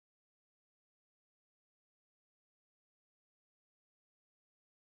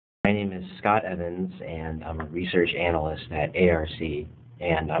My name is Scott Evans, and I'm a research analyst at ARC,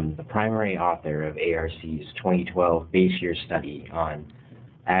 and I'm the primary author of ARC's 2012 base year study on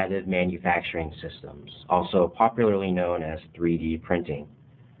additive manufacturing systems, also popularly known as 3D printing.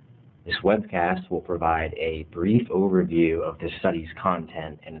 This webcast will provide a brief overview of this study's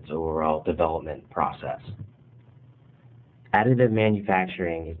content and its overall development process. Additive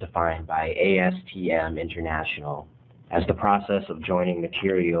manufacturing is defined by ASTM International as the process of joining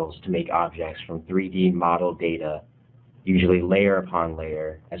materials to make objects from 3D model data, usually layer upon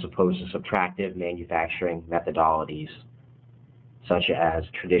layer, as opposed to subtractive manufacturing methodologies, such as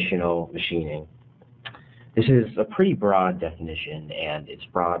traditional machining. This is a pretty broad definition, and it's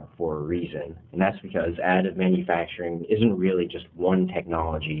broad for a reason, and that's because additive manufacturing isn't really just one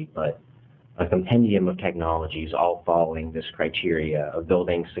technology, but a compendium of technologies all following this criteria of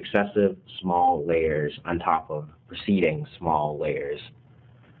building successive small layers on top of preceding small layers.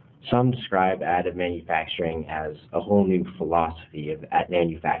 Some describe additive manufacturing as a whole new philosophy of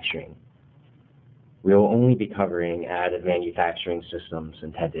manufacturing. We will only be covering additive manufacturing systems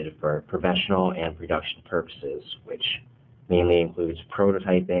intended for professional and production purposes, which mainly includes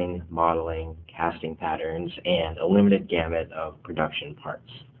prototyping, modeling, casting patterns, and a limited gamut of production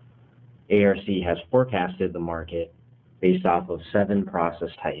parts. ARC has forecasted the market based off of 7 process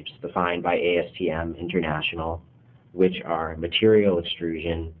types defined by ASTM International, which are material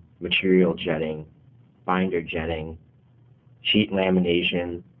extrusion, material jetting, binder jetting, sheet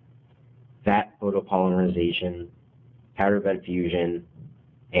lamination, vat photopolymerization, powder bed fusion,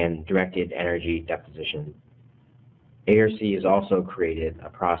 and directed energy deposition. ARC has also created a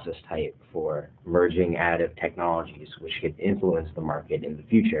process type for emerging additive technologies which could influence the market in the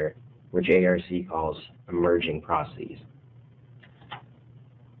future, which ARC calls emerging processes.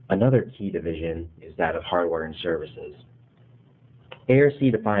 Another key division is that of hardware and services. ARC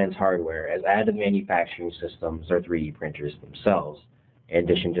defines hardware as additive manufacturing systems or 3D printers themselves, in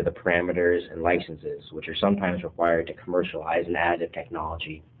addition to the parameters and licenses, which are sometimes required to commercialize an additive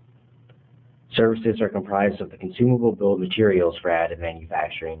technology. Services are comprised of the consumable bill of materials for additive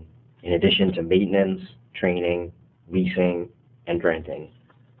manufacturing, in addition to maintenance, training, leasing, and renting.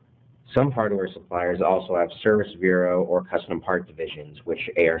 Some hardware suppliers also have service bureau or custom part divisions, which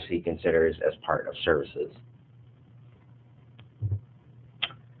ARC considers as part of services.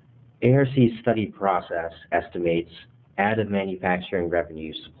 ARC's study process estimates additive manufacturing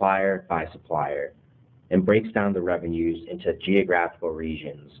revenues supplier by supplier and breaks down the revenues into geographical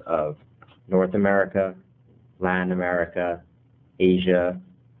regions of North America, Latin America, Asia,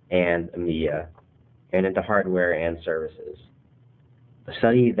 and EMEA, and into hardware and services. The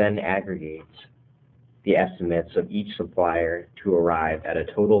study then aggregates the estimates of each supplier to arrive at a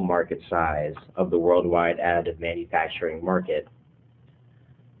total market size of the worldwide additive manufacturing market.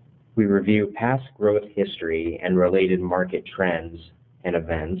 We review past growth history and related market trends and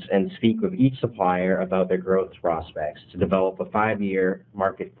events and speak with each supplier about their growth prospects to develop a 5-year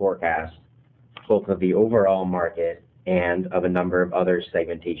market forecast, both of the overall market and of a number of other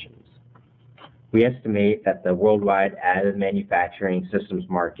segmentations. We estimate that the worldwide additive manufacturing systems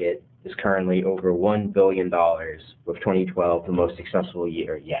market is currently over $1 billion, with 2012 the most successful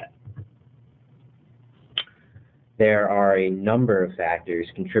year yet. There are a number of factors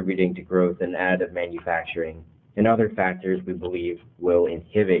contributing to growth in additive manufacturing, and other factors we believe will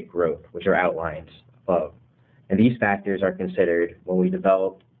inhibit growth, which are outlined above. And these factors are considered when we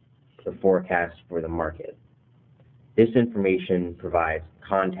develop the forecast for the market. This information provides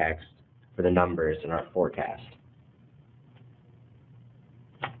context for the numbers in our forecast.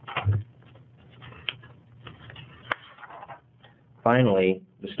 Finally,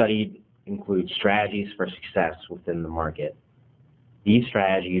 the study includes strategies for success within the market. These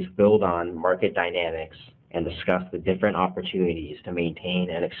strategies build on market dynamics and discuss the different opportunities to maintain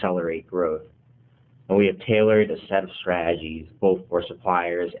and accelerate growth. And we have tailored a set of strategies both for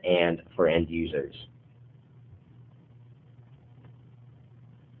suppliers and for end users.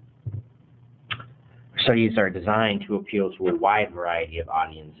 Studies are designed to appeal to a wide variety of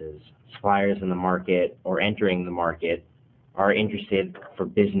audiences. Suppliers in the market or entering the market are interested for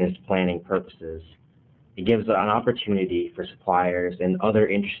business planning purposes. It gives an opportunity for suppliers and other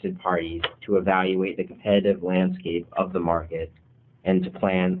interested parties to evaluate the competitive landscape of the market and to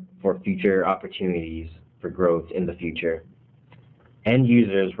plan for future opportunities for growth in the future. End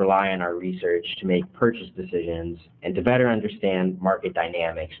users rely on our research to make purchase decisions and to better understand market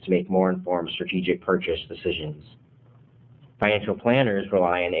dynamics to make more informed strategic purchase decisions. Financial planners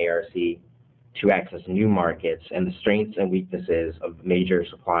rely on ARC to access new markets and the strengths and weaknesses of major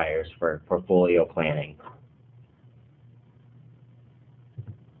suppliers for portfolio planning.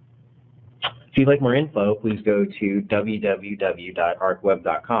 If you'd like more info, please go to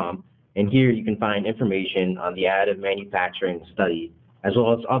www.arcweb.com, and here you can find information on the additive manufacturing study, as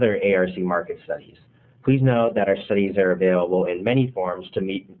well as other ARC market studies. Please note that our studies are available in many forms to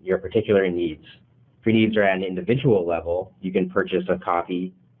meet your particular needs. If your needs are at an individual level, you can purchase a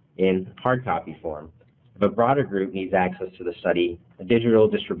copy in hard copy form. If a broader group needs access to the study, a digital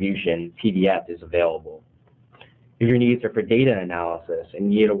distribution PDF is available. If your needs are for data analysis and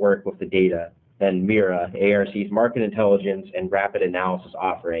need to work with the data, then Mira, ARC's market intelligence and rapid analysis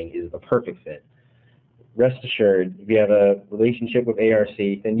offering, is the perfect fit. Rest assured, if you have a relationship with ARC,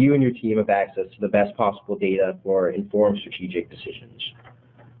 then you and your team have access to the best possible data for informed strategic decisions.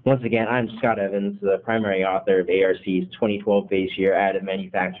 Once again, I'm Scott Evans, the primary author of ARC's 2012 base year additive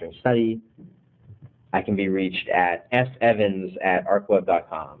manufacturing study. I can be reached at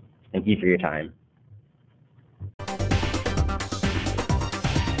sevans@arcweb.com. Thank you for your time.